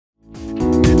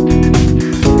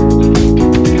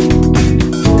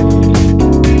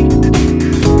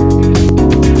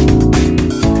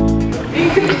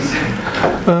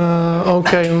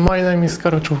Okay, my name is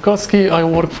Karol Czułkowski. I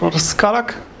work for Scala,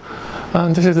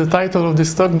 and this is the title of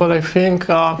this talk, but I think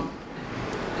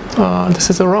this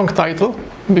is a wrong title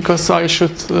because I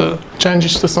should change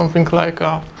it to something like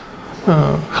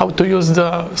how to use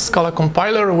the Scala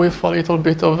compiler with a little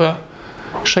bit of a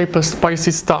Shapeless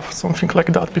spicy stuff, something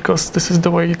like that, because this is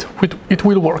the way it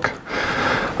will work.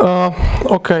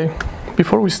 Okay,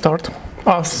 before we start,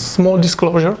 a small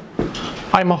disclosure.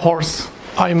 I'm a horse.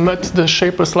 I met the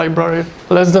Shapeless library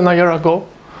less than a year ago,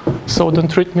 so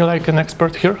don't treat me like an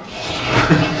expert here.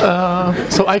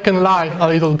 So I can lie a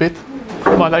little bit,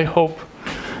 but I hope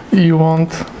you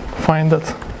won't find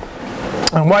that.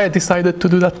 And why I decided to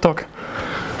do that talk?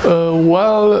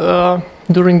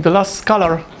 During the last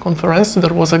Scala conference,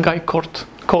 there was a guy called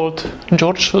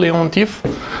George Leontief,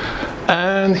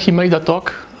 and he made a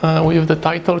talk with the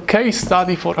title Case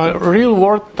Study for a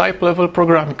Real-World Type-Level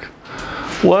Programming.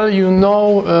 Well, you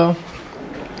know,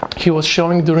 he was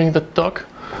showing during the talk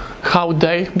how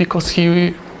because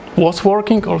he was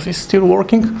working, or he's still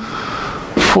working,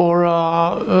 for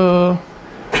a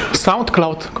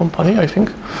SoundCloud company, I think,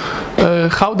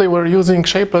 how they were using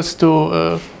Shapeless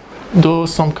to do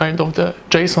some kind of the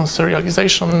JSON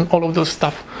serialization and all of those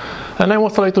stuff. And I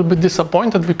was a little bit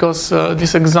disappointed because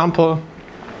this example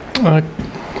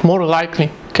more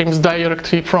likely comes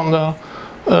directly from the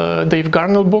Dave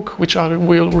Garnell book, which I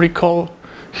will recall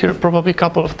here probably a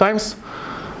couple of times.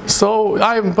 So,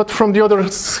 but from the other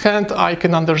hand, I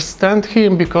can understand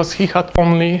him because he had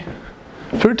only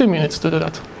 30 minutes to do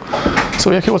that.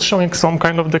 So yeah, he was showing some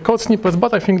kind of the code snippets,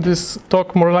 but I think this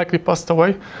talk more likely passed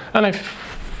away. And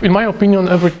in my opinion,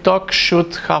 every talk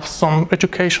should have some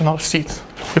educational seed,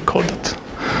 we call it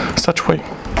such way.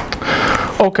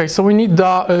 Okay, so we need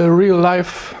the real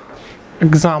life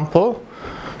example.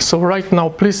 So right now,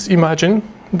 please imagine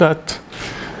that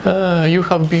you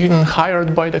have been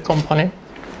hired by the company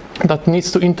that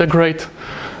needs to integrate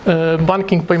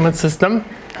banking payment system.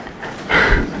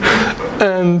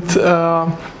 And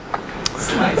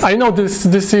I know this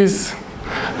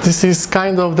is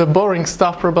kind of the boring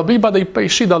stuff probably, but they pay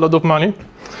shit a lot of money.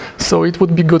 So it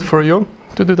would be good for you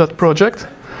to do that project.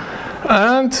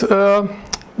 And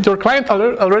your client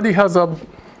already has a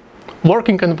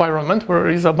working environment where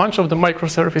there is a bunch of the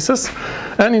microservices.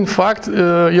 And in fact,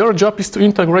 your job is to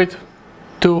integrate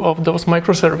 2 of those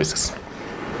microservices.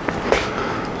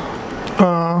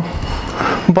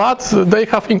 But they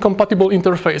have incompatible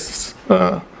interfaces.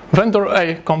 Vendor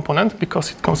A component,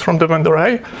 because it comes from the vendor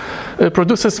A,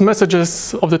 produces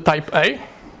messages of the type A,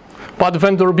 but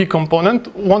vendor B component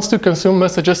wants to consume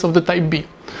messages of the type B.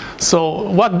 So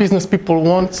what business people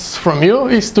want from you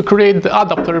is to create the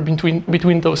adapter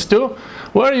between those 2,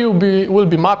 where you will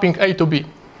be mapping A to B.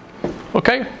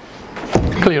 Okay?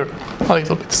 Clear a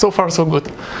little bit. So far, so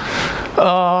good.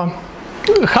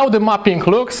 How the mapping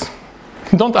looks?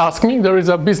 Don't ask me, there is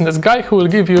a business guy who will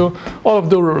give you all of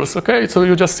the rules, okay? So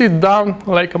you just sit down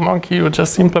like a monkey, you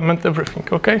just implement everything,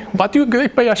 okay? But they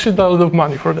pay a shit a lot of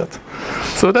money for that.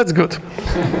 So that's good.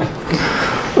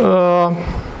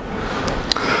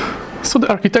 So the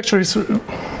architecture is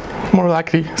more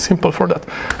likely simple for that.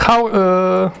 How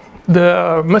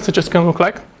the messages can look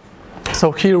like.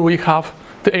 So here we have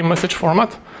the A message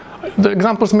format. The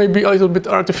examples may be a little bit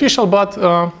artificial, but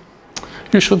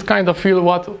you should kind of feel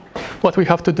what we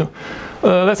have to do.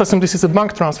 Let's assume this is a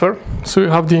bank transfer. So you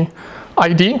have the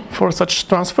ID for such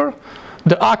transfer.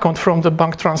 The account from the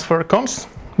bank transfer comes.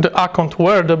 The account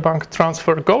where the bank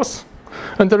transfer goes.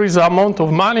 And there is the amount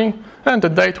of money and the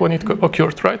date when it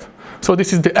occurred, right? So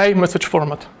this is the A message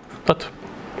format that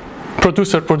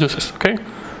producer produces, okay?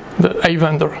 The A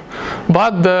vendor.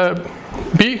 But the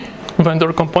B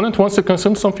vendor component wants to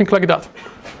consume something like that.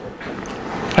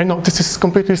 I know this is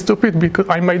completely stupid because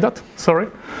I made that, sorry.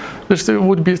 There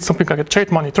would be something like a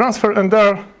trade money transfer, and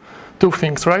there are 2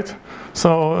 things, right?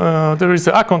 So there is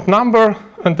the account number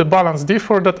and the balance D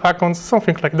for that account,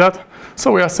 something like that.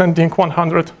 So we are sending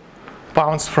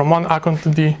 £100 from one account to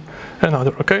the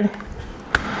another, okay?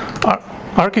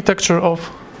 Architecture of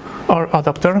our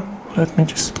adapter, let me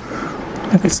just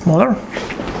make it smaller.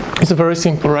 It's very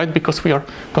simple, right? Because we are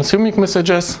consuming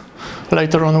messages.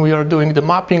 Later on, we are doing the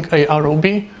mapping A arrow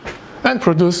B and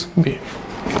produce B.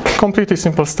 Completely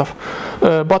simple stuff.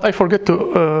 But I forget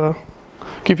to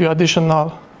give you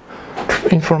additional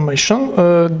information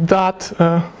that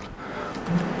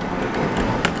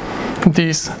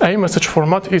this A message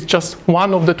format is just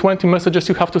one of the 20 messages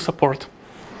you have to support.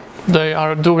 They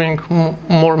are doing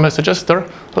more messages there,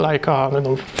 like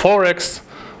Forex,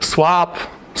 swap,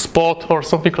 spot, or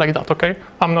something like that, okay?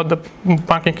 I'm not the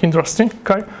banking industry,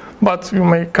 okay? But you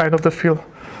may kind of feel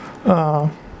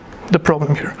the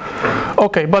problem here.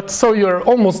 Okay, but so you're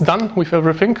almost done with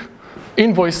everything.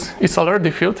 Invoice is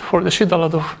already filled for the shit a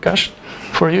lot of cash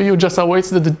for you. You just await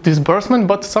the disbursement,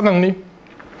 but suddenly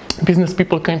business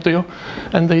people came to you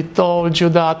and they told you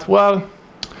that, well,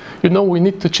 you know, we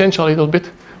need to change a little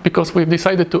bit because we've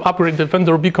decided to upgrade the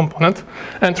vendor B component,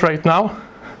 and right now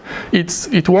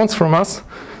it wants from us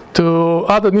to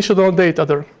add additional data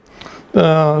there.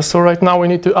 So right now we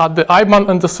need to add the IBAN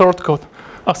and the sort code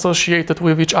associated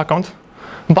with each account.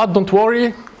 But don't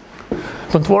worry,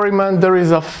 man, there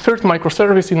is a third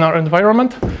microservice in our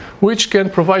environment which can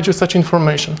provide you such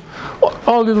information.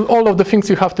 All of the things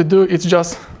you have to do is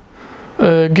just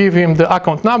give him the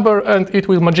account number and it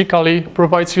will magically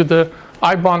provide you the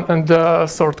IBAN and the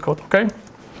sort code, okay?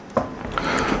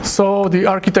 So the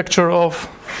architecture of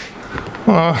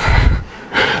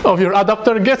your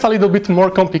adapter gets a little bit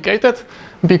more complicated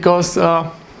because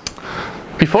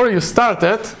before you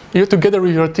started, you together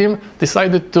with your team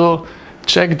decided to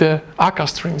check the ACA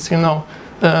streams, you know,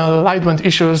 lightband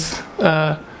issues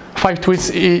 5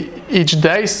 tweets each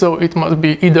day, so it must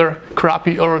be either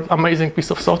crappy or amazing piece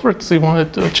of software, so you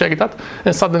wanted to check that,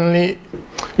 and suddenly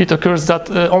it occurs that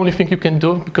the only thing you can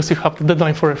do, because you have the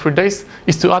deadline for 3 days,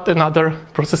 is to add another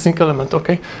processing element,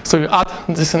 okay? So you add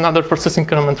this another processing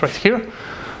element right here.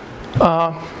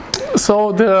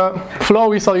 So the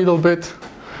flow is a little bit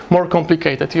more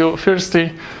complicated. You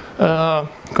firstly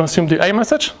consume the A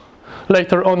message.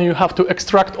 Later on, you have to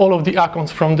extract all of the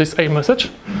accounts from this A message.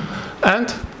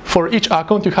 And for each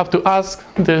account, you have to ask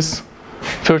this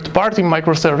third-party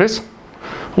microservice,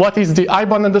 what is the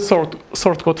IBAN and the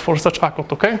sort code for such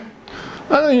account, okay?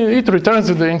 And it returns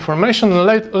you the information.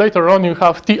 Later on, you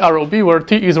have TROB, where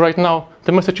T is right now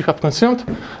the message you have consumed,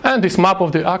 and this map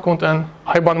of the account and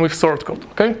IBAN with sort code,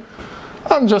 okay?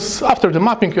 And just after the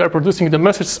mapping, you are producing the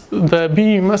message, the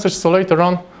B message, so later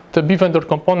on, the B vendor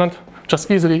component just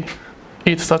easily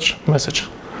eats such message.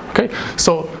 Okay,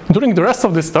 so during the rest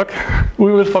of this talk,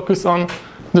 we will focus on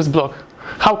this block.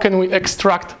 How can we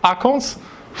extract accounts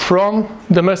from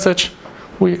the message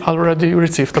we already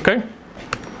received, okay?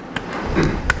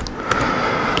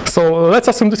 So let's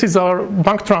assume this is our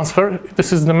bank transfer.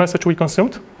 This is the message we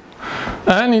consumed.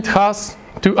 And it has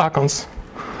 2 accounts.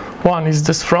 One is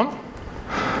this from,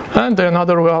 and the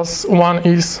another one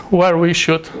is where we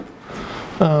should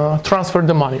transfer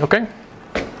the money, okay?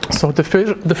 So the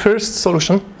first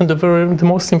solution, and the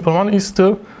most simple one, is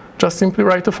to just simply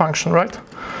write a function, right?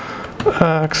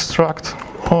 Extract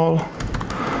all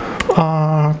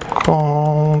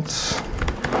accounts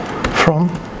from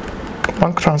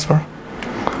bank transfer.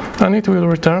 And it will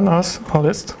return us a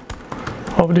list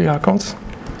of the accounts.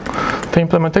 The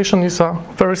implementation is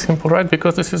very simple, right?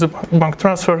 Because this is a bank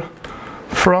transfer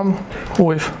from,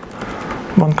 with,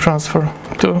 bank transfer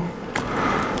to,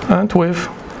 and with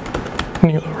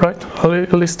nil, right?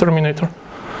 A list terminator.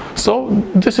 So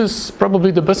this is probably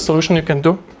the best solution you can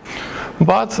do,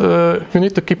 but you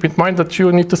need to keep in mind that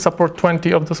you need to support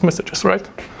 20 of those messages, right?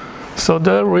 So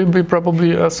there will be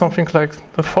probably something like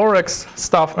the Forex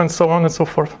stuff and so on and so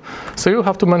forth. So you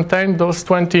have to maintain those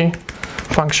 20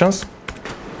 functions.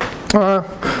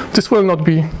 This will not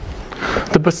be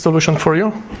the best solution for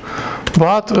you,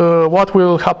 but what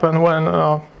will happen when,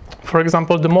 for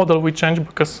example, the model will change,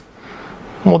 because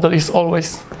model is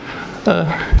always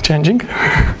changing,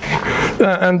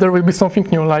 and there will be something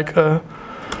new, like a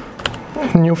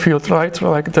new field, right?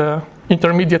 Like the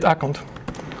intermediate account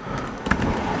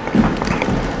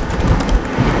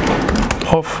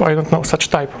of, I don't know, such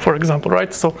type, for example,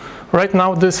 right? So right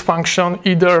now this function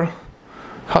either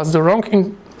has the wrong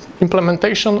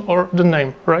implementation or the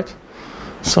name, right?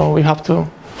 So we have to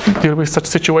deal with such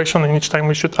situation, and each time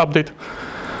we should update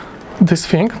this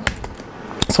thing.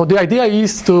 So the idea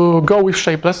is to go with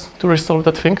Shapeless to resolve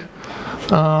that thing.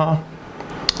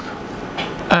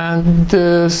 And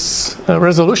this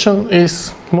resolution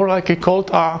is more likely called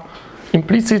a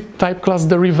implicit type class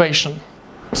derivation.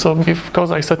 So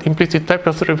because I said implicit type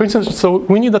class derivation, so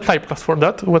we need a type class for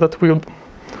that, where that will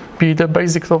be the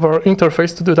basics of our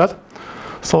interface to do that.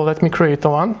 So let me create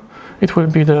one. It will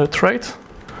be the trait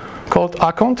called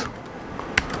account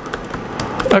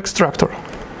extractor.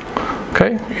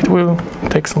 Okay, it will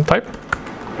take some type,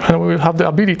 and we will have the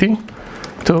ability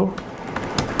to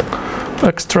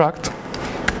extract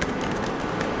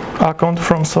account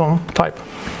from some type.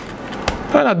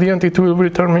 And at the end, it will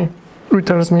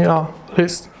returns me a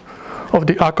list of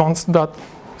the accounts that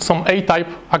some A type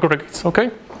aggregates.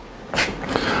 Okay.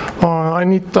 I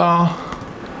need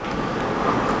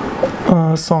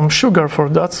some sugar for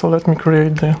that, so let me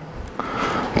create the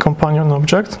companion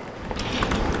object.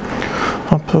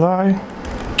 Apply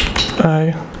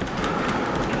A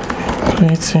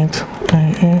implicit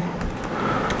AE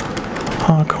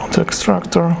account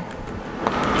extractor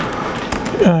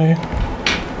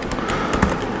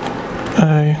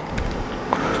I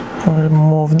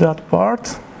remove that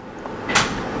part,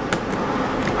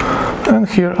 and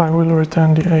here I will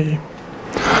return the AE.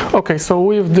 Okay, so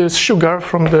with this sugar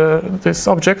from this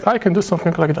object, I can do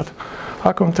something like that.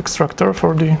 Account extractor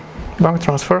for the bank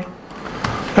transfer,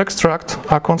 extract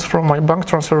accounts from my bank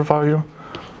transfer value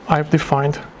I've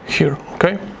defined here,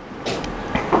 okay?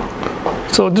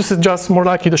 So this is just more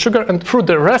likely the sugar, and through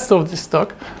the rest of this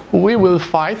talk, we will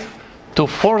fight to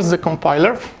force the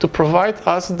compiler to provide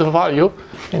us the value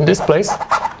in this place,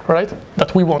 right,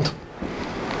 that we want.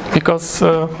 Because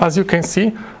as you can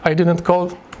see, I didn't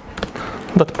call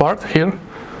that part here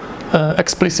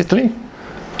explicitly.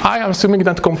 I am assuming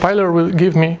that compiler will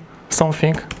give me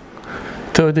something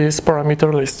to this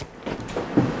parameter list.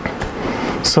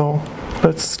 So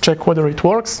let's check whether it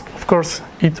works. Of course,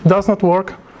 it does not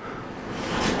work.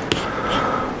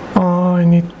 I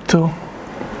need to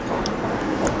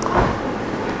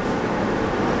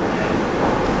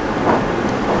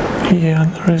yeah,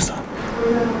 there is a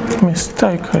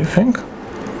mistake, I think.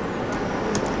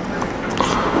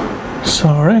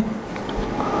 Sorry.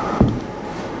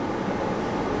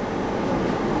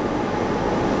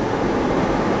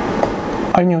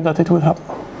 I knew that it would happen,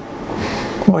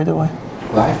 by the way.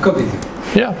 Live coding.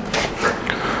 Yeah.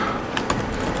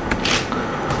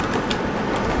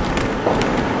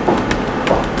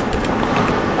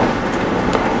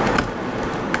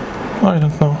 I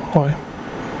don't know why.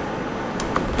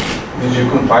 Did you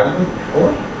compile it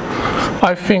before?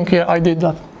 I think, yeah, I did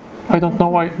that. I don't know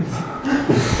why.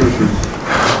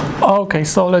 Okay,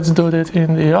 so let's do it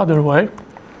in the other way.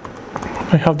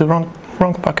 I have the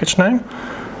wrong package name.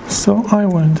 So I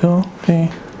will do the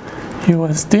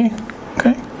USD,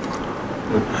 okay?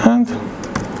 And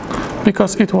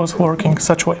because it was working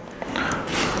such way.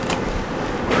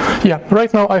 Yeah,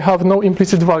 right now I have no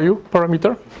implicit value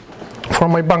parameter for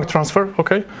my bank transfer,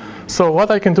 okay? So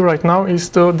what I can do right now is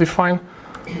to define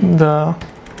the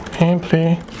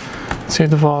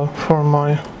implicit val for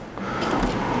my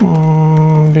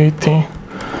BT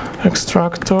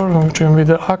extractor, which will be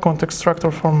the account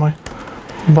extractor for my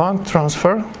bank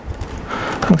transfer.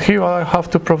 And here I have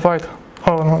to provide,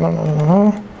 a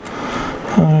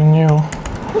new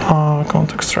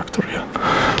account extractor, yeah.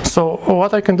 So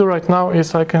what I can do right now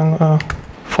is I can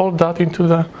fold that into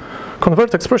the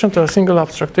convert expression to a single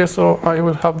abstract. Yeah, so I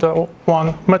will have the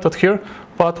one method here,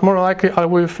 but more likely I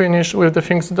will finish with the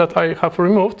things that I have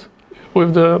removed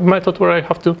with the method where I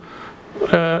have to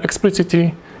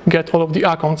explicitly get all of the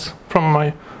accounts from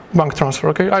my bank transfer.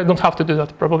 Okay, I don't have to do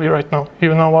that probably right now.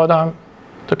 You know what I'm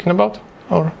talking about,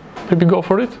 or maybe go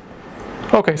for it.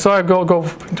 Okay, so I go.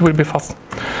 It will be fast.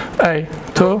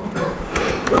 A2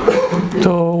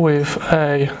 with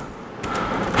a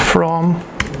from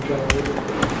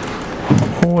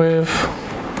with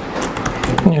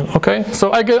nil. Okay,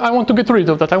 so I want to get rid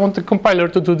of that. I want the compiler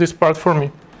to do this part for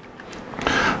me.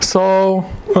 So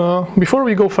before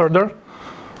we go further,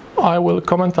 I will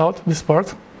comment out this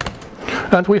part,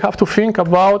 and we have to think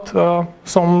about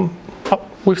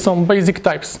with some basic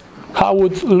types. How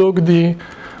would look the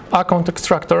account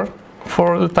extractor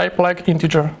for the type like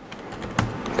integer?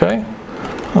 Okay,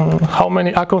 how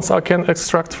many accounts I can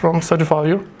extract from such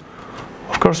value?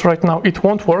 Of course, right now it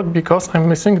won't work because I'm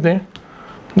missing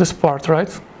this part,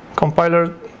 right?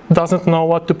 Compiler doesn't know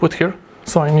what to put here,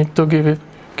 so I need to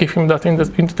give him that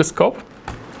into the scope.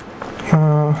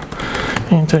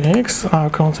 Int x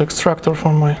account extractor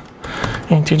for my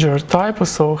integer type.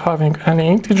 So having any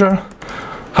integer,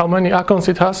 how many accounts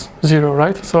it has? 0,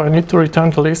 right? So I need to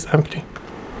return the list empty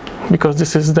because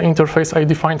this is the interface I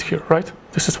defined here, right?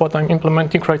 This is what I'm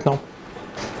implementing right now.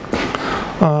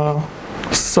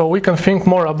 So we can think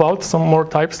more about some more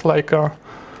types like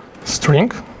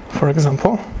string, for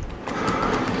example,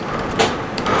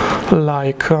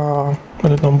 like I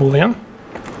don't know, Boolean,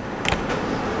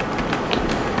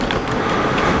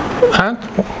 and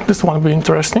this one will be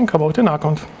interesting about an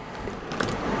account.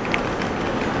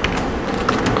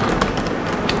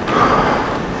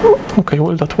 Okay,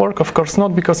 will that work? Of course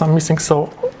not, because I'm missing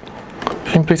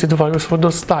implicit values for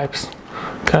those types.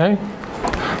 Okay,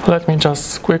 let me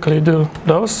just quickly do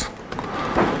those.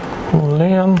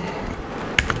 Boolean,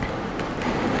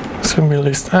 this will be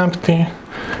list empty.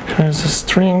 Here's a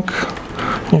string.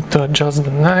 Need to adjust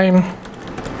the name.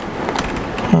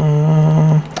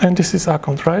 And this is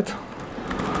account, right?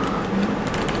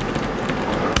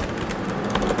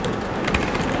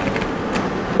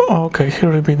 Okay, here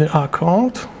will be the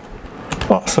account.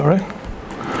 Oh, sorry.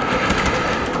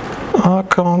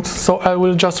 account. So I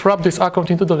will just wrap this account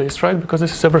into the list, right? Because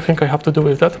this is everything I have to do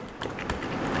with that.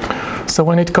 So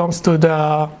when it comes to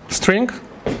the string,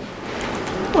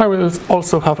 I will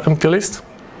also have empty list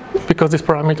because this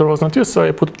parameter was not used. So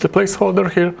I put the placeholder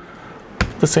here.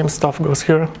 The same stuff goes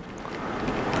here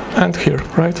and here,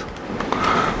 right?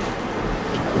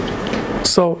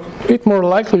 So it more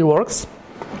likely works.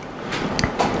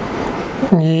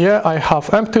 Yeah, I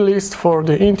have empty list for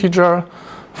the integer,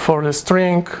 for the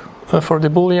string, for the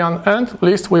boolean, and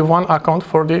list with one account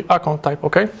for the account type,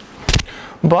 okay?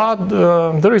 But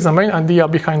there is a main idea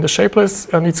behind the Shapeless,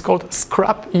 and it's called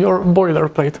scrap your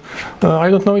boilerplate. I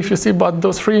don't know if you see, but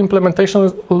those three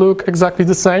implementations look exactly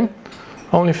the same.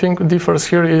 Only thing differs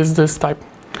here is this type.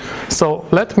 So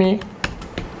let me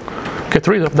get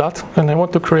rid of that, and I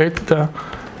want to create the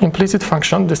implicit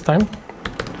function this time,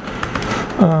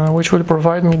 which will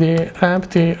provide me the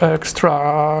empty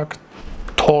extractor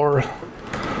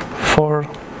for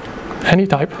any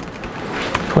type.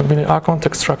 It will be the account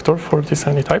extractor for this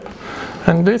any type,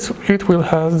 and it will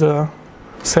have the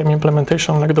same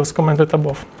implementation like those commented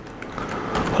above.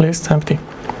 List empty.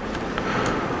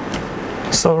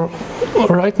 So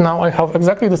right now I have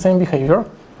exactly the same behavior.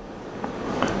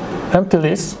 Empty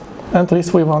list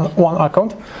with one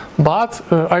account, but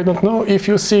I don't know if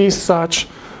you see such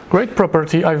great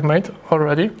property I've made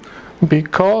already,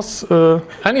 because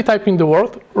any type in the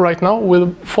world right now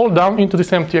will fall down into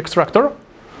this empty extractor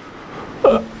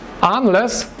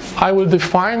unless I will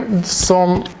define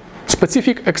some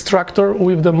specific extractor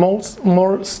with the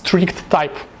more strict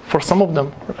type for some of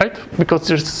them, right? Because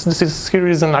here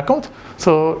is an account,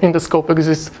 so in the scope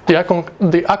exists the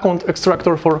account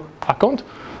extractor for account.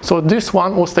 So this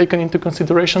one was taken into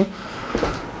consideration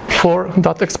for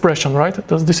that expression, right?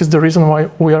 This is the reason why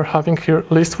we are having here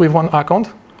list with one account.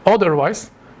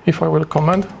 Otherwise, if I will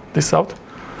comment this out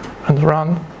and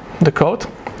run the code,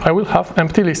 I will have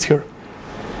empty list here.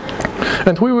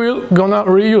 And we will gonna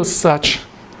reuse such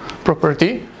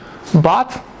property,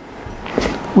 but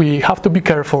we have to be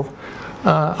careful.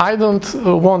 I don't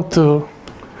want to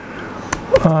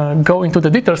go into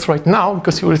the details right now,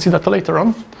 because you will see that later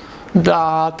on,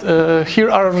 that here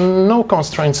are no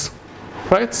constraints,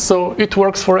 right? So it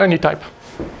works for any type.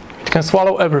 It can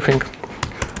swallow everything.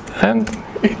 And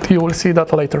you will see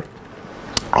that later.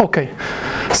 Okay,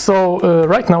 so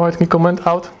right now let me comment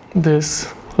out this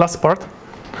last part,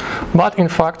 but in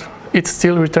fact it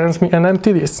still returns me an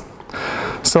empty list.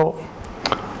 So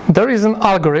there is an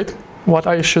algorithm what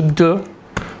I should do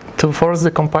to force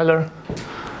the compiler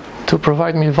to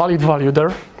provide me valid value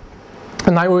there,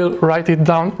 and I will write it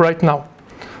down right now,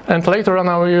 and later on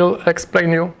I will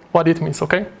explain you what it means,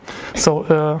 okay? So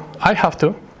I have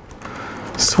to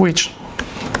switch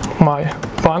my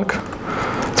bank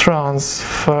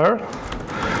transfer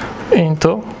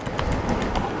into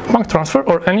bank transfer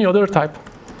or any other type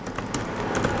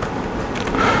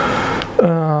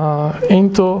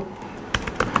into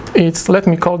its, let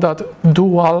me call that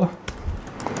dual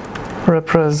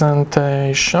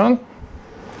representation.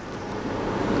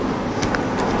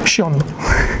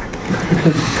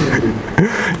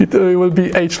 It will be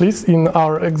HList in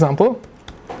our example.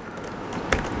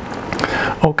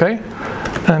 Okay,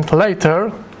 and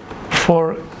later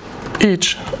for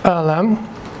each LM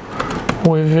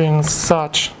within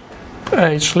such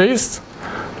HList,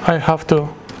 I have to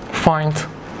find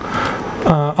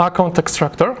account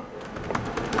extractor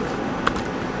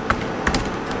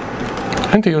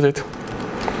and use it.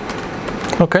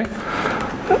 Okay,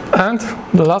 and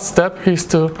the last step is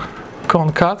to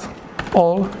concat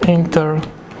all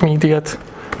intermediate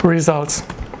results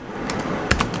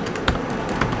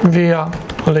via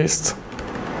list.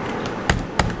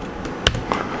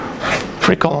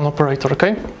 Free colon operator,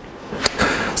 okay?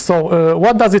 So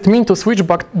what does it mean to switch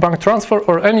bank transfer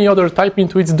or any other type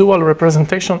into its dual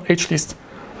representation HList?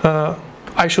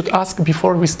 I should ask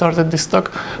before we started this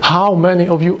talk, how many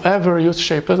of you ever use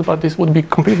Shapeless, but this would be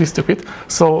completely stupid.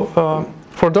 So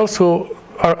for those who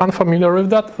are unfamiliar with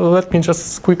that, let me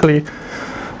just quickly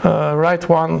write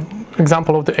one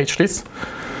example of the HList.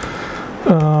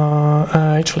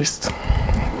 HList.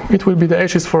 It will be the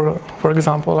HList for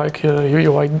example, like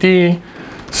UUID,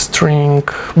 string,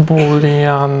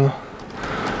 boolean,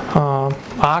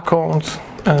 account,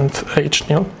 and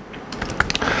HNIL.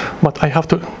 But I have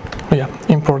to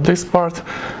import this part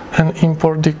and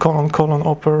import the colon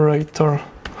operator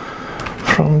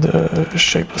from the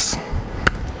Shapeless.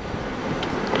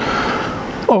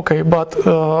 Okay, but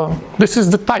this is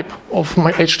the type of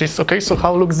my HList, okay? So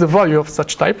how looks the value of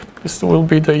such type? This will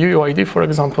be the UUID, for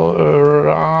example,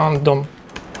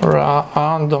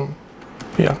 random,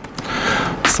 yeah,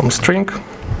 some string,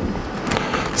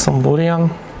 some boolean,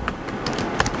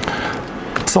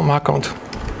 some account,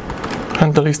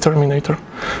 and the list terminator.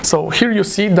 So here you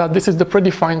see that this is the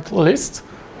predefined list,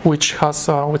 which has,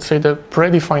 let's say, the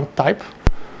predefined type.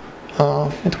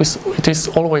 It is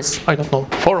always, I don't know,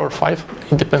 4 or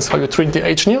 5. It depends how you treat the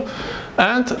hnew.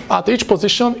 And at each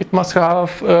position, it must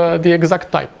have the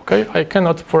exact type. Okay, I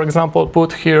cannot, for example,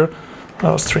 put here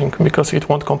a string because it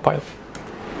won't compile.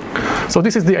 So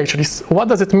this is the hlist. What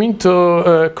does it mean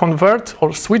to convert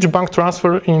or switch bank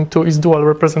transfer into its dual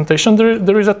representation?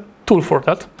 There is a tool for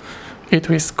that. It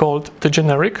is called the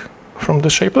generic from the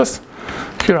Shapeless.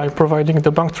 Here I'm providing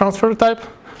the bank transfer type,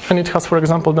 and it has, for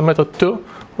example, the method 2,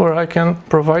 where I can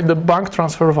provide the bank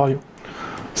transfer value.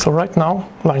 So right now,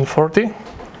 line 40,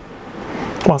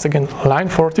 once again, line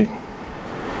 40.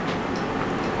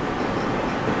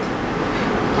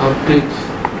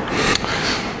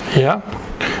 Yeah,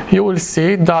 you will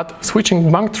see that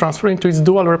switching bank transfer into its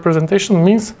dual representation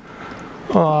means,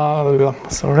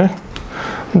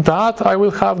 that I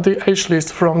will have the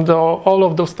hlist from all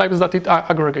of those types that it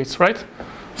aggregates, right?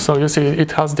 So you see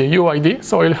it has the UID,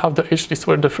 so I'll have the hlist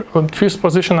where the first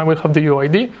position I will have the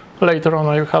UID, later on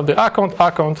I will have the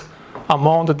account,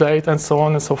 amount, date, and so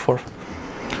on and so forth.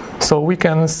 So we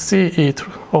can see it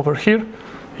over here.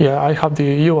 Yeah, I have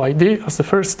the UID as the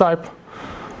first type,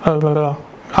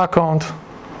 account,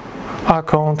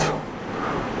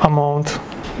 amount,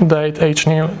 date,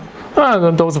 hnew,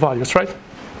 and those values, right?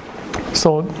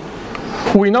 So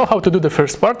we know how to do the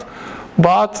first part,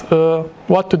 but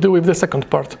what to do with the second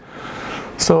part?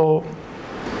 So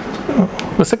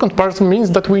the second part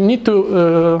means that we need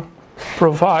to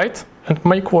provide and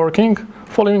make working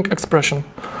following expression.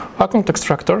 Account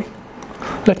extractor.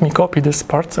 Let me copy this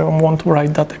part, so I won't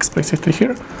write that explicitly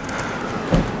here.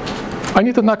 I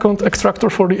need an account extractor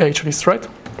for the hlist, right?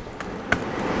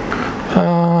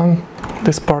 And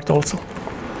this part also.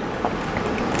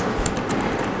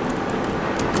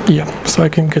 Yeah, so I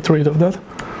can get rid of that.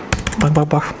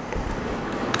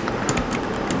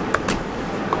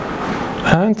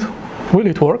 And will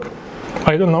it work?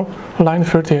 I don't know. Line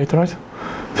 38, right?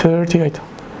 38.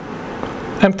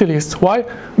 Empty list. Why?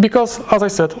 Because, as I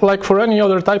said, like for any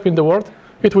other type in the world,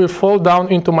 it will fall down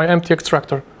into my empty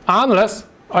extractor, unless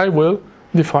I will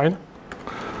define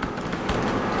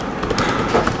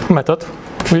method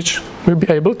which will be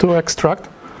able to extract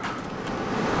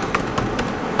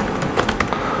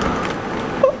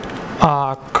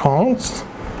accounts,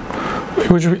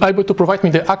 which will be able to provide me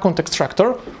the account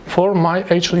extractor for my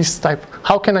hlist type.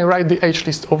 How can I write the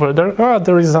hlist over there?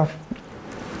 There is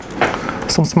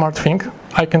some smart thing.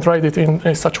 I can write it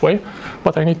in such way,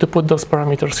 but I need to put those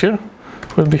parameters here.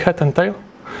 It will be head and tail.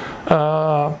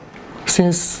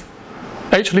 Since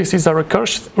hlist is a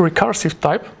recursive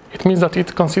type, it means that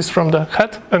it consists from the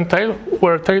head and tail,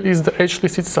 where tail is the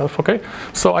hlist itself, okay?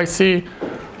 So I see,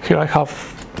 here I have,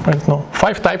 I don't know,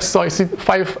 5 types, so I see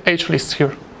 5 hlists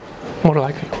here, more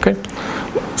likely, okay?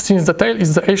 Since the tail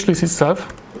is the hlist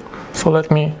itself, so let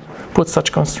me put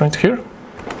such constraint here.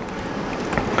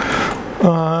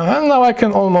 And now I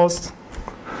can almost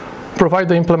provide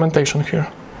the implementation here.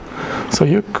 So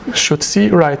you should see,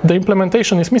 right, the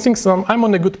implementation is missing some. I'm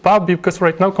on a good path because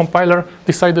right now compiler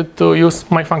decided to use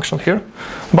my function here.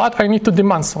 But I need to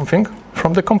demand something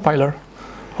from the compiler.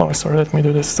 Oh, sorry, let me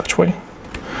do this such way.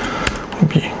 It will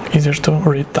be easier to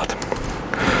read that.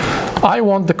 I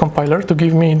want the compiler to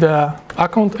give me the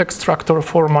account extractor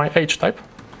for my H type.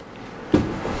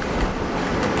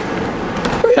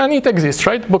 And it exists,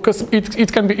 right? Because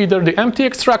it can be either the empty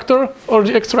extractor or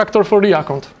the extractor for the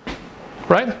account,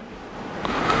 right?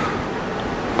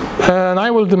 And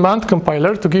I will demand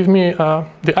compiler to give me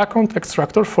the account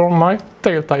extractor for my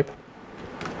tail type.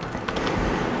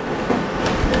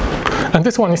 And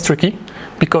this one is tricky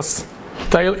because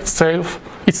tail itself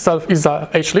is a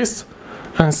hlist,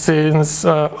 and since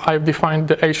I've defined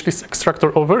the hlist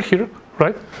extractor over here,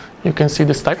 right? You can see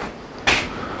this type.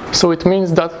 So it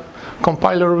means that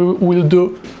compiler will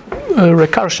do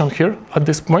recursion here at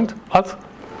this point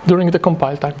during the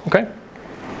compile time, okay?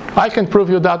 I can prove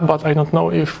you that, but I don't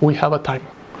know if we have a time.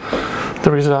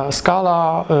 There is a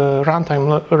scala,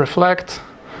 runtime reflect,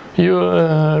 you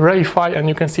reify, and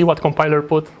you can see what compiler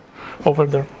put over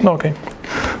there. Okay,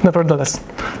 nevertheless.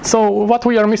 So what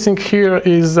we are missing here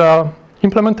is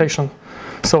implementation.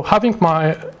 So having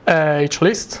my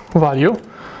hlist value,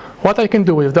 what I can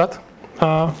do with that,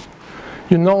 I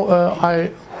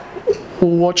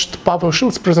watched Pavel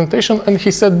Schultz's presentation, and he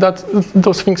said that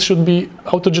those things should be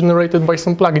auto-generated by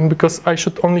some plugin because I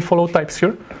should only follow types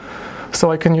here.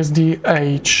 So I can use the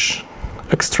H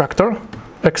extractor,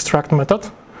 extract method,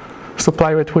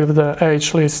 supply it with the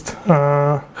hlist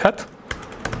head,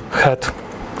 head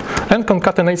and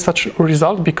concatenate such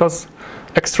result, because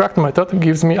extract method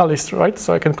gives me a list, right?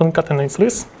 So I can concatenate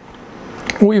list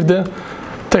with the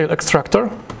tail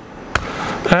extractor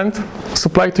and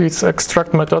supply to its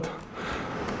extract method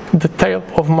the tail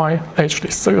of my H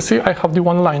list. So you see I have the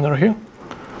one-liner here,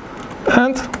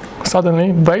 and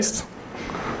suddenly based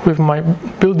with my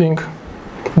building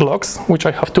blocks, which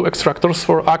I have two extractors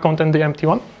for account and the empty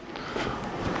one,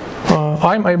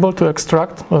 I'm able to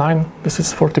extract line, this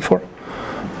is 44,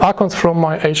 accounts from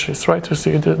my H list, right? You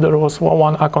see there was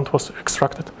one account was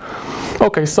extracted.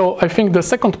 Okay, so I think the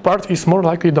second part is more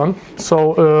likely done.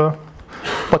 So,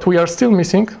 but we are still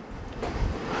missing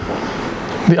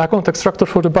the account extractor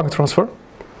for the bank transfer,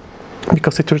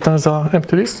 because it returns an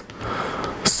empty list.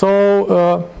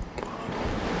 So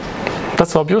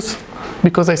that's obvious,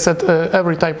 because I said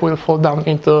every type will fall down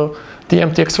into the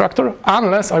empty extractor,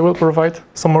 unless I will provide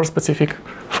some more specific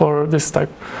for this type.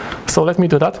 So let me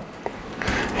do that.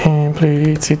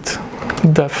 Implicit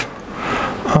def.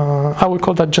 I will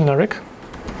call that generic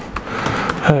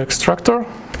extractor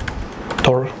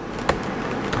tor.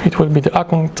 It will be the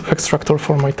account extractor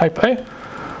for my type A,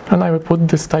 and I will put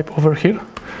this type over here.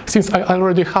 Since I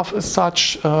already have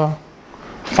such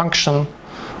function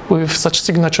with such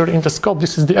signature in the scope,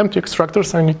 this is the empty extractor,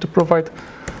 so I need to provide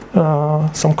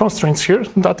some constraints here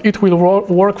that it will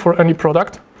work for any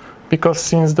product, because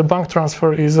since the bank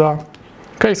transfer is a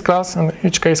case class and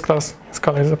each case class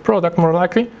scala is a product, more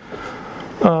likely,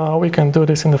 we can do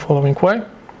this in the following way.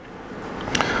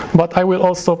 But I will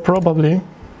also probably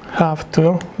have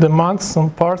to demand some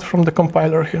part from the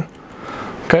compiler here.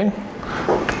 Okay,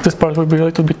 this part will be a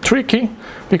little bit tricky,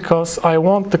 because I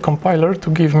want the compiler to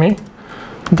give me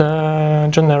the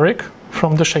generic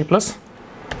from the Shapeless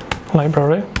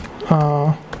library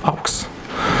aux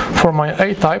for my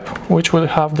A type, which will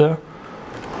have the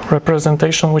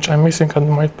representation which I'm missing at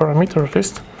my parameter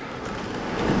list.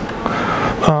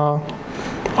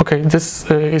 Okay, this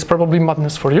is probably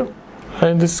madness for you,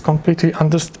 and this is completely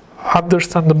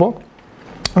understandable.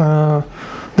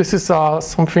 This is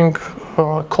something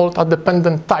called a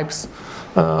dependent types.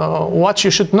 What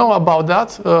you should know about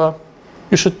that,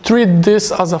 you should treat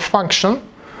this as a function,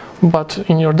 but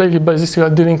in your daily basis you are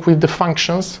dealing with the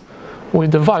functions,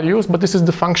 with the values, but this is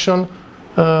the function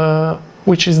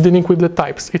which is dealing with the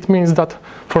types. It means that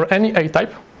for any A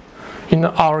type, in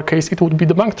our case it would be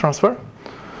the bank transfer,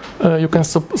 you can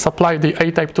supply the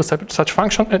A type to such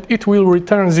function, and it will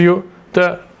return you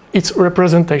its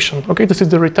representation. Okay, this is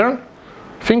the return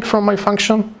thing from my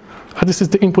function, and this is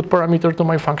the input parameter to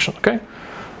my function. Okay,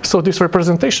 so this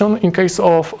representation in case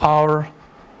of our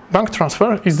bank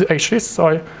transfer is the H list, so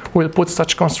I will put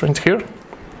such constraint here.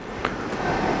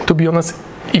 To be honest,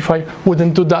 if I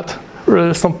wouldn't do that,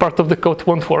 some part of the code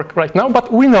won't work right now,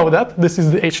 but we know that this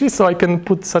is the H list, so I can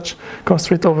put such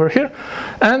constraint over here.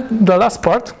 And the last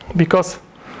part, because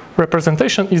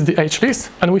representation is the H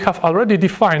list, and we have already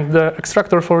defined the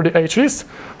extractor for the H list,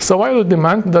 so I will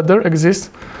demand that there exists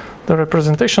the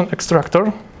representation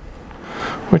extractor,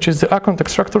 which is the account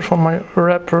extractor for my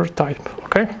wrapper type.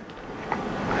 Okay,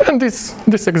 and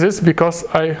this exists because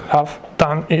I have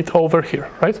done it over here,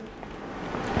 right?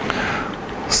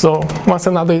 So once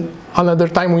another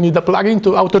time we need a plugin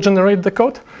to auto-generate the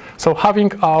code. So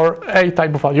having our A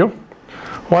type value,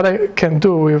 what I can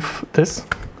do with this,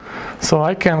 so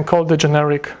I can call the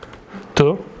generic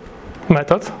to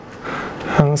method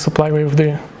and supply with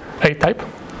the A type.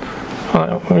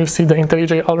 You see the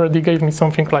IntelliJ already gave me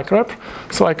something like rep,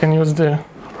 so I can use the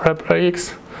rep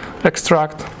AX,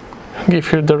 extract, give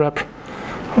here the rep,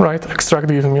 right? Extract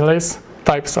gives me list,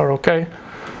 types are okay.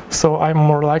 So I'm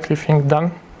more likely think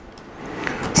done.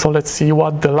 So let's see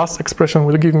what the last expression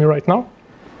will give me right now.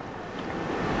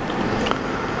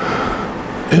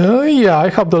 Yeah, I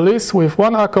have the list with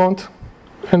one account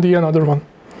and the another one.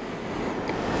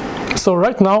 So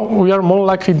right now we are more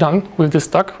likely done with this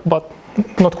stack, but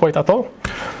not quite at all.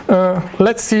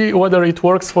 Let's see whether it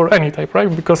works for any type,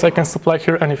 right? Because I can supply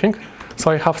here anything.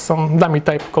 So I have some dummy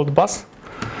type called bus.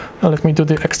 Let me do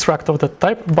the extract of that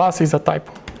type. Bus is a type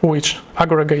which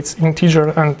aggregates integer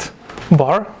and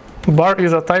bar. Bar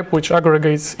is a type which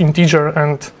aggregates integer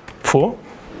and foo.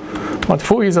 But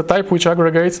foo is a type which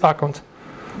aggregates account.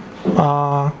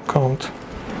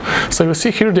 So you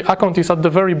see here the account is at the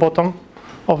very bottom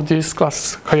of this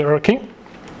class hierarchy.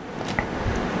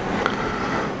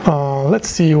 Let's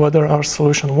see whether our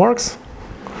solution works.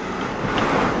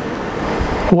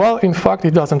 Well, in fact,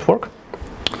 it doesn't work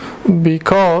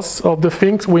because of the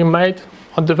things we made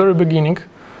at the very beginning.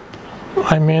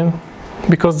 I mean,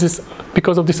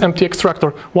 because of this empty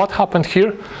extractor. What happened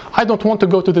here? I don't want to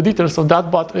go to the details of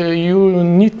that, but you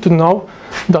need to know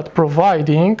that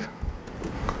providing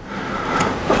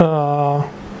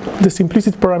this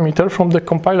implicit parameter from the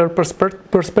compiler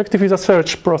perspective is a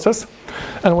search process,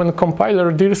 and when the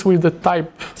compiler deals with the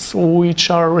types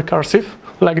which are recursive,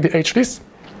 like the hlist,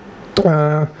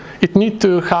 it needs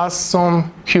to have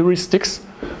some heuristics,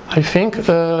 I think,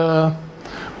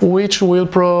 which will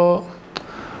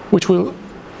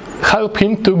help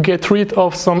him to get rid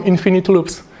of some infinite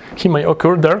loops he may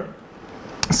occur there.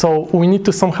 So we need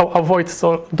to somehow avoid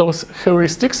those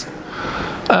heuristics,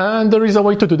 and there is a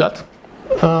way to do that.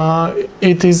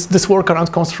 This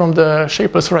workaround comes from the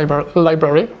Shapeless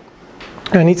library,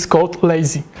 and it's called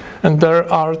lazy. And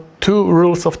there are two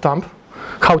rules of thumb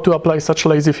how to apply such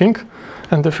lazy thing.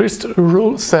 And the first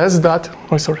rule says that,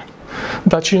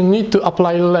 that you need to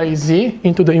apply lazy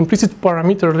into the implicit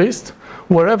parameter list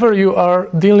wherever you are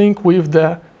dealing with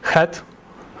the head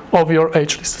of your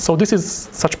hlist. So this is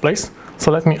such place.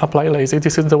 So let me apply lazy.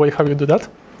 This is the way how you do that.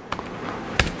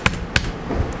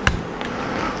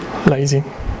 Lazy,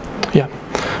 yeah.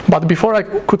 But before I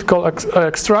could call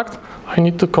extract, I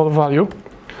need to call value.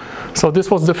 So this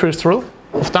was the first rule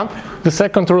of thumb. The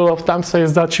second rule of thumb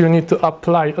says that you need to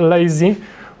apply lazy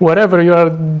wherever you are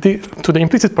to the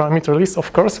implicit parameter list,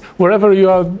 of course, wherever you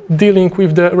are dealing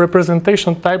with the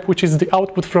representation type, which is the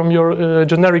output from your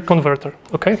generic converter.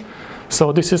 Okay.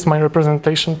 So this is my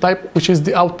representation type, which is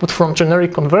the output from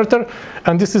generic converter,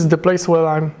 and this is the place where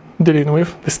I'm dealing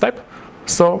with this type.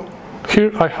 So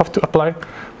here I have to apply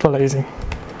the lazy.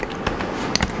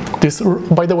 This,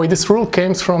 by the way, this rule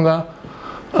came from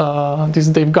this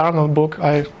Dave Garnell book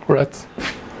I read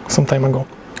some time ago.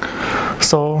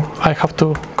 So I have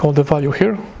to call the value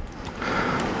here,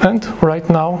 and right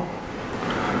now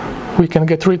we can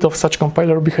get rid of such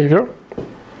compiler behavior,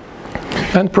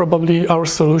 and probably our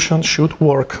solution should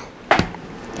work.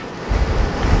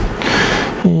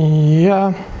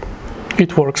 Yeah,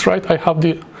 it works, right? I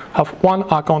have one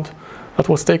account that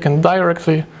was taken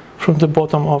directly from the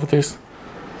bottom of this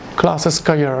classes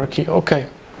hierarchy. Okay,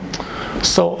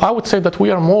 so I would say that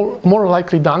we are more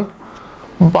likely done,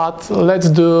 but let's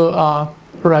do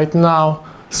right now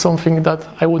something that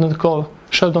I wouldn't call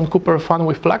Sheldon Cooper fun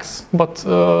with flags, but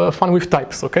fun with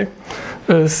types. Okay,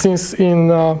 since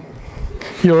in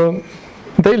your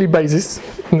daily basis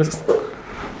in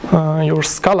your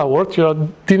Scala world, you are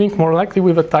dealing more likely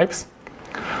with the types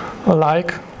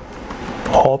like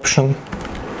option,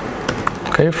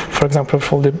 okay, for example,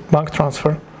 for the bank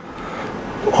transfer,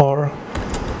 or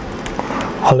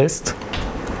a list.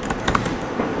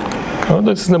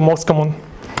 This is the most common,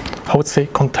 I would say,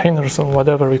 containers or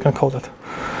whatever we can call that.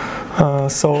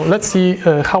 So let's see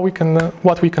how we can,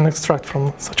 what we can extract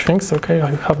from such things. Okay,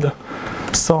 I have the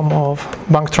sum of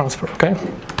bank transfer. Okay,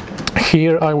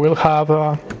 here I will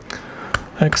have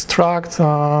extract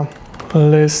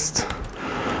list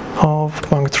of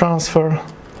bank transfers.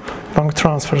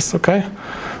 Okay,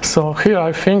 so here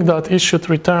I think that it should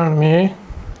return me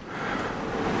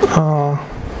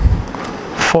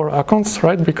 4 accounts,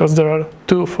 right? Because there are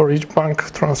 2 for each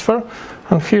bank transfer,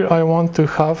 and here I want to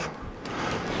have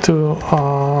 2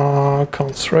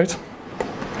 accounts, right?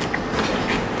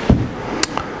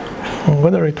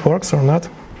 Whether it works or not,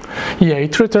 yeah,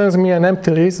 it returns me an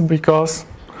empty list because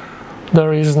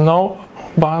there is no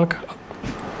bank,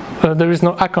 there is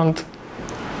no account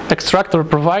extractor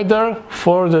provider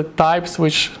for the types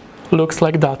which looks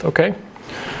like that. Okay,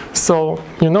 so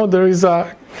you know there is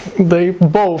they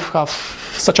both have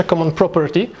such a common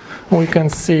property. We can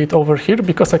see it over here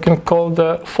because I can call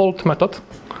the fold method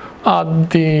at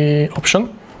the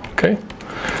option. Okay,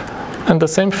 and the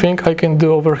same thing I can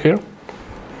do over here.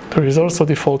 There is also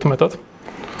the fold method.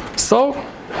 So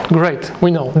great,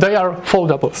 we know they are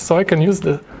foldables. So I can use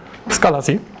the scala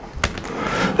z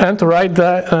and write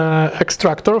the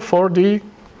extractor for the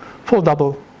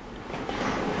foldable.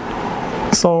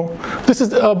 So this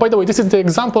is, by the way, this is the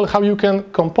example how you can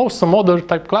compose some other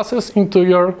type classes into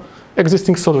your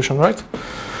existing solution, right?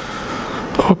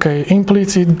 Okay,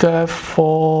 implicit def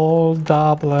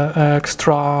foldable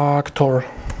extractor,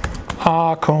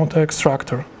 account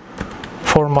extractor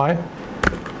for my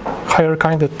higher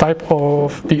kind of type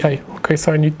of the A. Okay,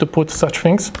 so I need to put such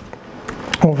things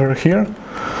over here.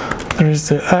 There is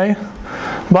the A,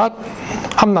 but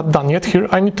I'm not done yet here.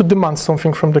 I need to demand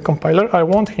something from the compiler. I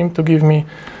want him to give me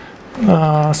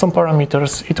some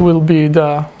parameters. It will be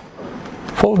the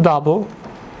foldable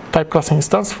type class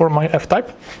instance for my F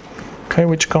type, okay,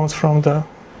 which comes from the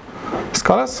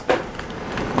scalas.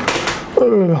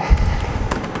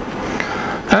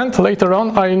 And later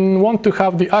on, I want to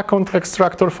have the account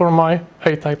extractor for my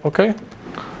A type, okay?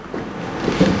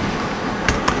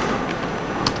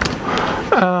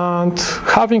 And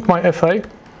having my FA,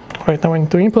 right now I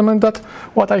need to implement that.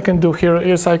 What I can do here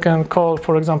is I can call,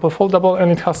 for example, foldable,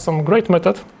 and it has some great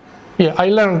method. Yeah, I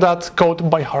learned that code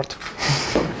by heart.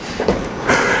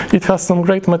 It has some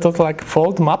great method like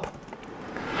fold map.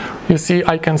 You see,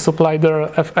 I can supply the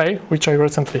FA, which I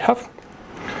recently have.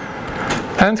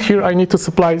 And here I need to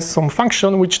supply some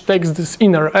function which takes this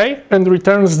inner A and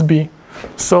returns B.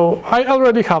 So I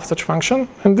already have such function,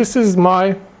 and this is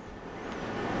my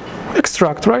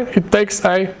extract, right? It takes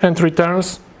A and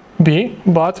returns B,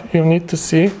 but you need to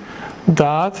see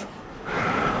that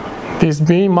this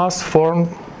B must form,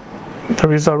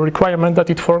 there is a requirement that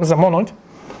it forms a monoid.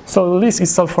 So this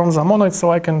itself forms a monoid,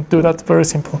 so I can do that very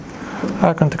simple.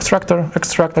 Account extractor,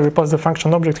 extract, I will pass the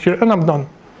function object here, and I'm done.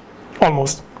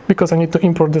 Almost, because I need to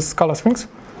import the scala things.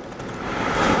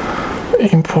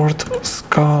 Import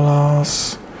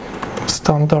scalas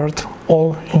standard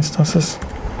all instances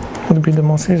would be the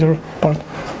most easier part.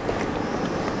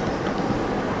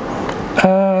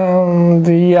 And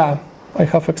yeah, I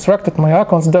have extracted my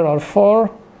accounts. There are four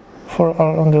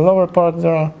are on the lower part,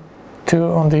 there are 2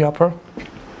 on the upper.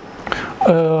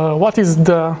 What is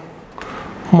the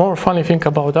more funny thing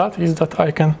about that is that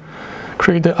I can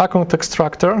create the account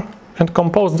extractor and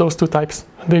compose those 2 types,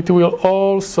 and it will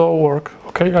also work.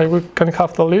 Okay, I can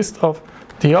have the list of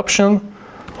the option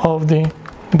of the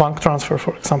bank transfer,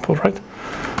 for example, right?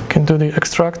 Can do the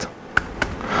extract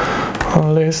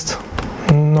list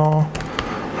no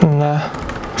ne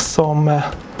some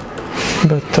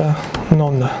but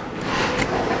non.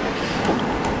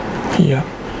 Yeah,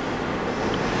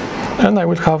 and I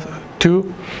will have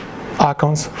 2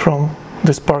 accounts from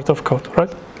this part of code,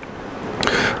 right?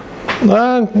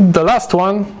 And the last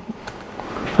one,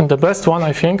 and the best one,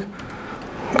 I think,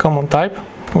 common type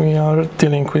we are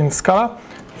dealing with Scala,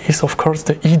 is of course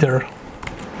the either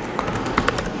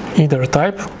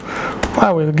type.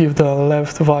 I will give the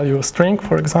left value a string,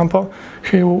 for example.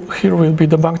 Here will be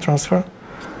the bank transfer.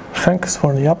 Thanks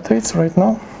for the updates right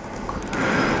now.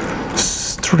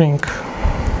 String.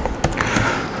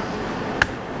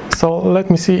 So let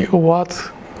me see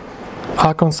what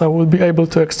accounts I will be able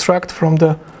to extract from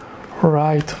the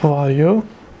right value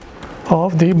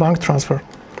of the bank transfer.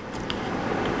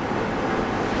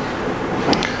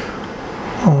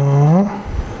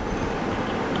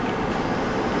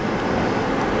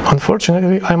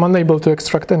 Unfortunately, I'm unable to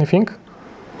extract anything.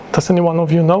 Does any one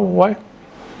of you know why?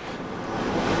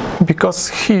 Because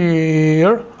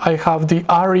here I have the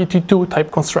RET2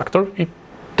 type constructor. It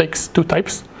takes 2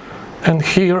 types. And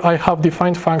here I have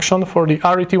defined function for the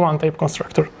RET1 type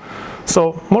constructor.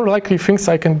 So more likely things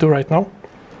I can do right now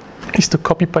is to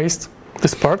copy paste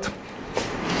this part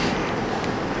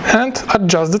and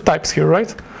adjust the types here,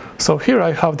 right? So here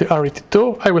I have the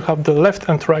RET2, I will have the left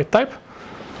and right type.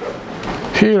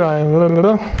 Here I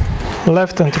have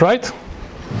left and right.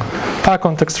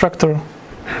 Account extractor.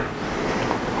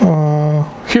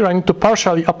 Here I need to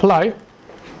partially apply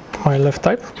my left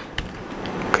type.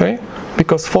 Okay.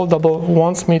 Because foldable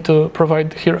wants me to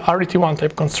provide here RET1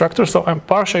 type constructor, so I'm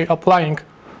partially applying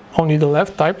only the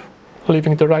left type,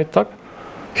 leaving the right type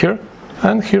here,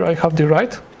 and here I have the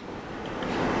right,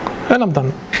 and I'm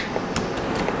done,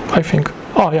 I think.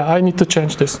 Oh yeah, I need to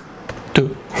change this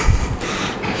too.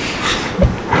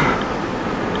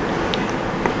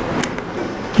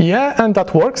 Yeah, and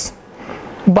that works,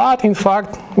 but in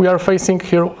fact we are facing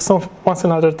here once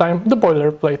another time the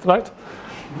boilerplate, right?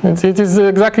 It is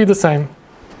exactly the same,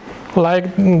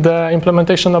 like the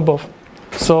implementation above.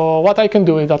 So what I can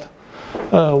do with that?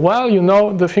 Well, you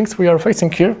know, the things we are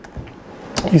facing here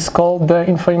is called the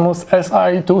infamous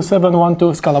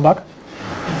SI2712 Scala bug.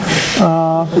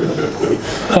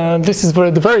 This is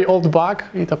the very old bug.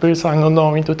 It appears, I don't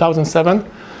know, in 2007,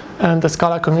 and the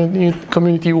Scala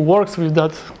community works with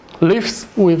that, lives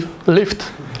with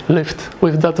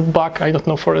that bug, I don't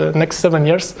know, for the next 7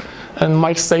 years, and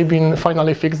Mike Sabin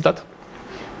finally fixed that.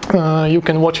 You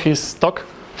can watch his talk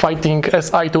fighting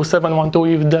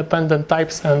SI2712 with dependent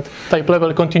types and type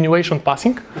level continuation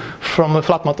passing from a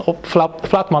flat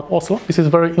map also. This is a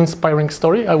very inspiring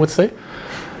story, I would say.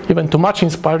 Even too much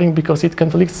inspiring because it can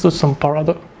lead to some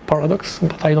paradox,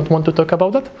 but I don't want to talk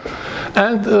about that.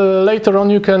 And later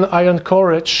on I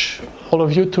encourage all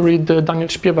of you to read Daniel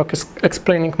Śpiewak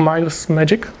explaining Miles'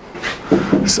 magic.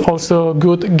 It's also a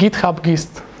good GitHub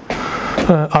gist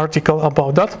article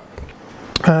about that.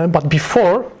 But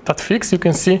before that fix, you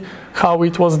can see how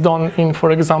it was done in,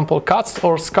 for example, cuts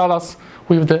or scalas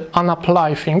with the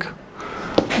unapply thing.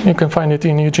 You can find it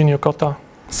in Eugenio Cotta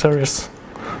series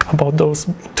about those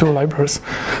two libraries.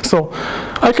 So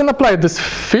I can apply this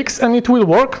fix and it will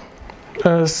work.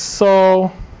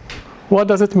 So what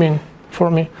does it mean for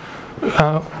me?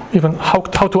 Even how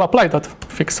to apply that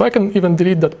fix. So I can even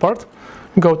delete that part,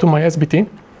 go to my SBT,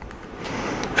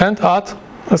 and add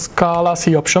a scala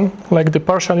C option, like the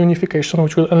partial unification,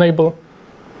 which will enable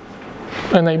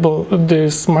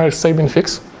this Myers Sabin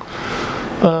fix.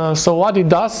 So what it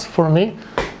does for me,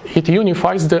 it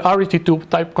unifies the RET2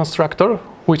 type constructor,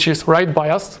 which is right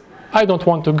biased. I don't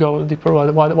want to go deeper.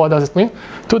 What does it mean?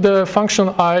 To the function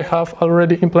I have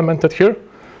already implemented here,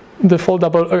 the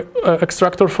foldable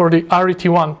extractor for the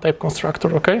RET1 type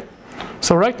constructor. Okay.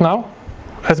 So right now,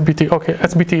 SBT. Okay,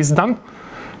 SBT is done.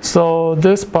 So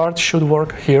this part should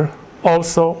work here,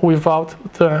 also without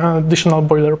the additional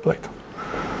boilerplate.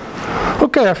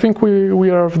 Okay, I think we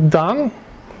are done.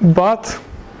 But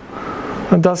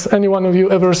does any one of you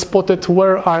ever spotted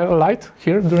where I lied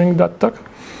here during that talk?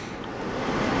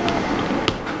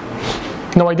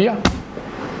 No idea?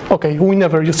 Okay, we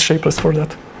never use Shapeless for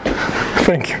that.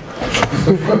 Thank you.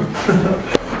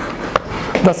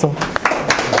 That's all.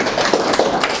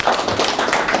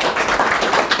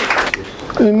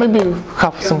 Maybe you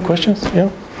have some questions, yeah?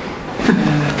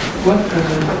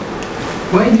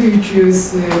 Why do you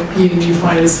choose PNG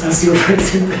files as your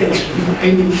presentation?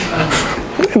 I need to ask.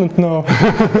 I don't know.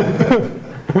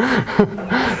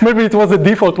 Maybe it was a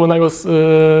default when I was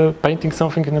painting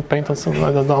something in a paint or something,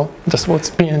 I don't know. Just what's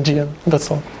PNG and that's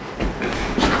all.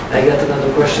 I got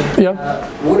another question. Yeah.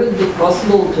 Would it be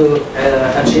possible to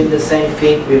achieve the same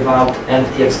thing without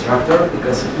empty extractor?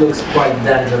 Because it looks quite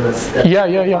dangerous.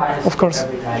 Yeah, of course.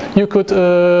 You could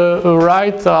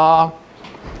write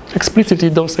explicitly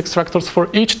those extractors for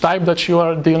each type that you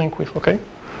are dealing with, okay?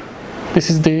 This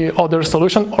is the other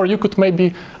solution. Or you could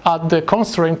maybe add the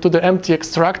constraint to the empty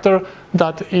extractor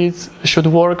that it should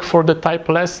work for the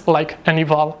typeless, like any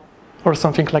val or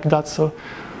something like that. So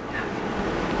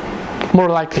more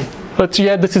likely. But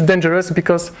yeah, this is dangerous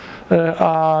because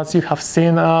as you have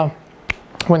seen,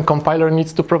 when compiler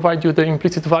needs to provide you the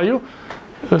implicit value,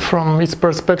 from its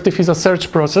perspective is a search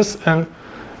process, and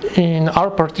in our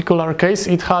particular case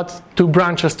it had two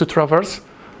branches to traverse,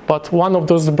 but one of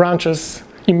those branches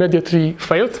immediately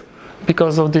failed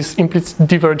because of this implicit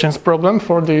divergence problem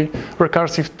for the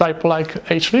recursive type like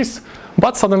hlist,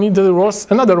 but suddenly there was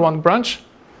another one branch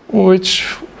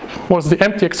which was the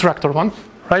empty extractor one,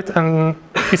 right? And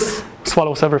it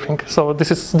swallows everything. So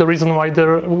this is the reason why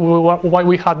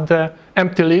we had the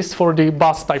empty list for the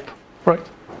bus type, right?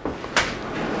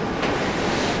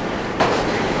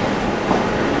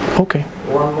 Okay.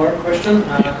 One more question.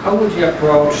 How would you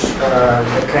approach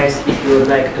the case if you would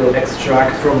like to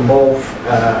extract from both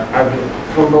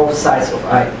sides of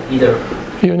either?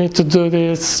 You need to do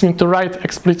this. You need to write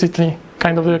explicitly,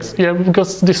 kind of. Yeah,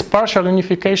 because this partial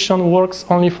unification works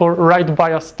only for right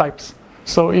bias types.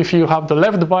 So if you have the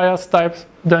left bias types,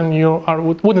 then you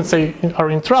wouldn't say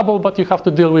are in trouble, but you have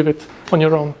to deal with it on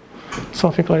your own,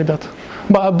 something like that.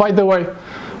 But by the way,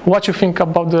 what you think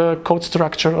about the code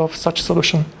structure of such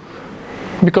solution?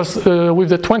 Because with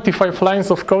the 25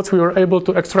 lines of codes, we were able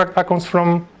to extract icons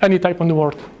from any type on the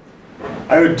world.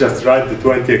 I would just write the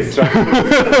 20 extractions.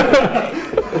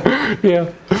 Yeah.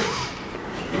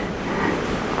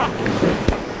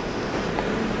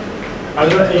 Are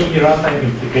there any runtime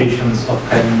implications of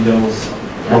having those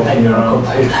floating around?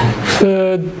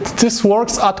 This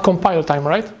works at compile time,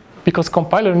 right? Because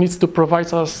compiler needs to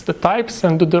provide us the types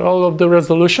and do all of the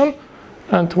resolution.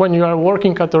 And when you are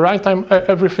working at the right time,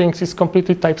 everything is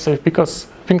completely type safe because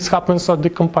things happen at the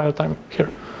compile time here.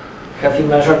 Have you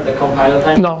measured the compile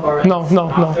time?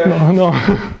 No.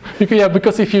 Yeah,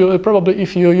 because if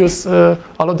you use a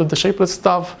lot of the shapeless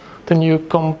stuff, then your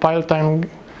compile time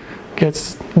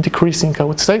gets decreasing, I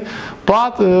would say.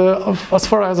 But as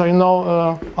far as I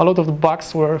know, a lot of the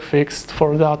bugs were fixed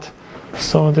for that,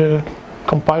 so the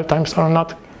compile times are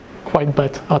not quite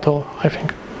bad at all, I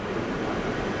think.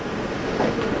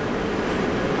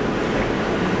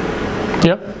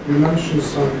 Yeah. You mentioned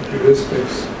some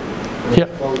heuristics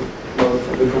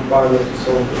for the compiler to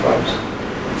solve the bugs.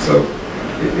 So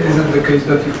is it the case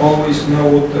that you always know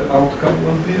what the outcome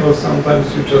will be, or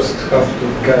sometimes you just have to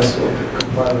guess what the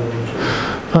compiler will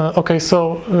do? Okay,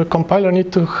 so compiler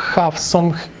need to have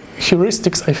some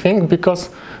heuristics, I think,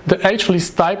 because the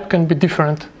hlist type can be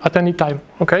different at any time,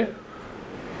 okay?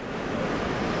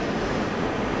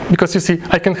 Because you see,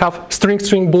 I can have string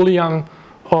boolean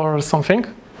or something,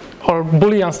 or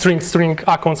boolean string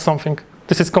account something.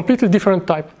 This is completely different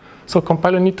type. So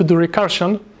compiler need to do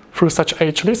recursion through such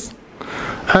hlist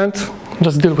and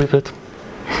just deal with it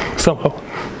somehow.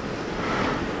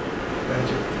 Thank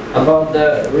you. About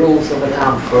the rules of a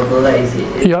thumb for the lazy,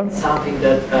 is Yeah. it something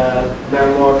that mere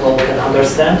mortal can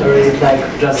understand, or is it like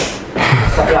just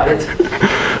supply it?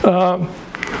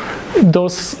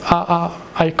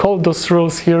 I call those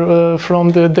rules here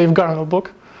from the Dave Garnell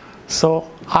book. So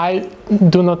I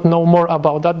do not know more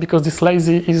about that because this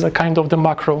lazy is a kind of the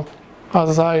macro,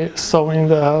 as I saw in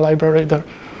the library there.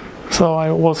 So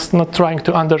I was not trying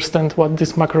to understand what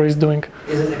this macro is doing.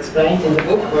 Is it explained in the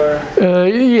book, or?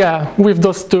 Yeah, with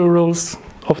those two rules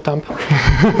of thumb.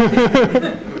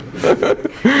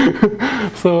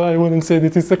 So I wouldn't say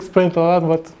that it's explained a lot,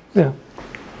 but yeah.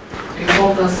 You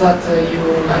told us that you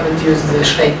haven't used the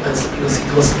Shapeless because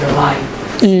it was the line.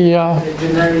 Yeah. The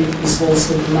generic is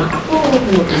also the macro.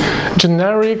 What is it?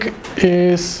 Generic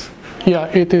is, yeah,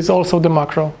 it is also the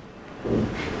macro.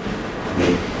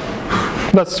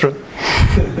 That's true.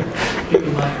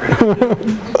 Maybe macro.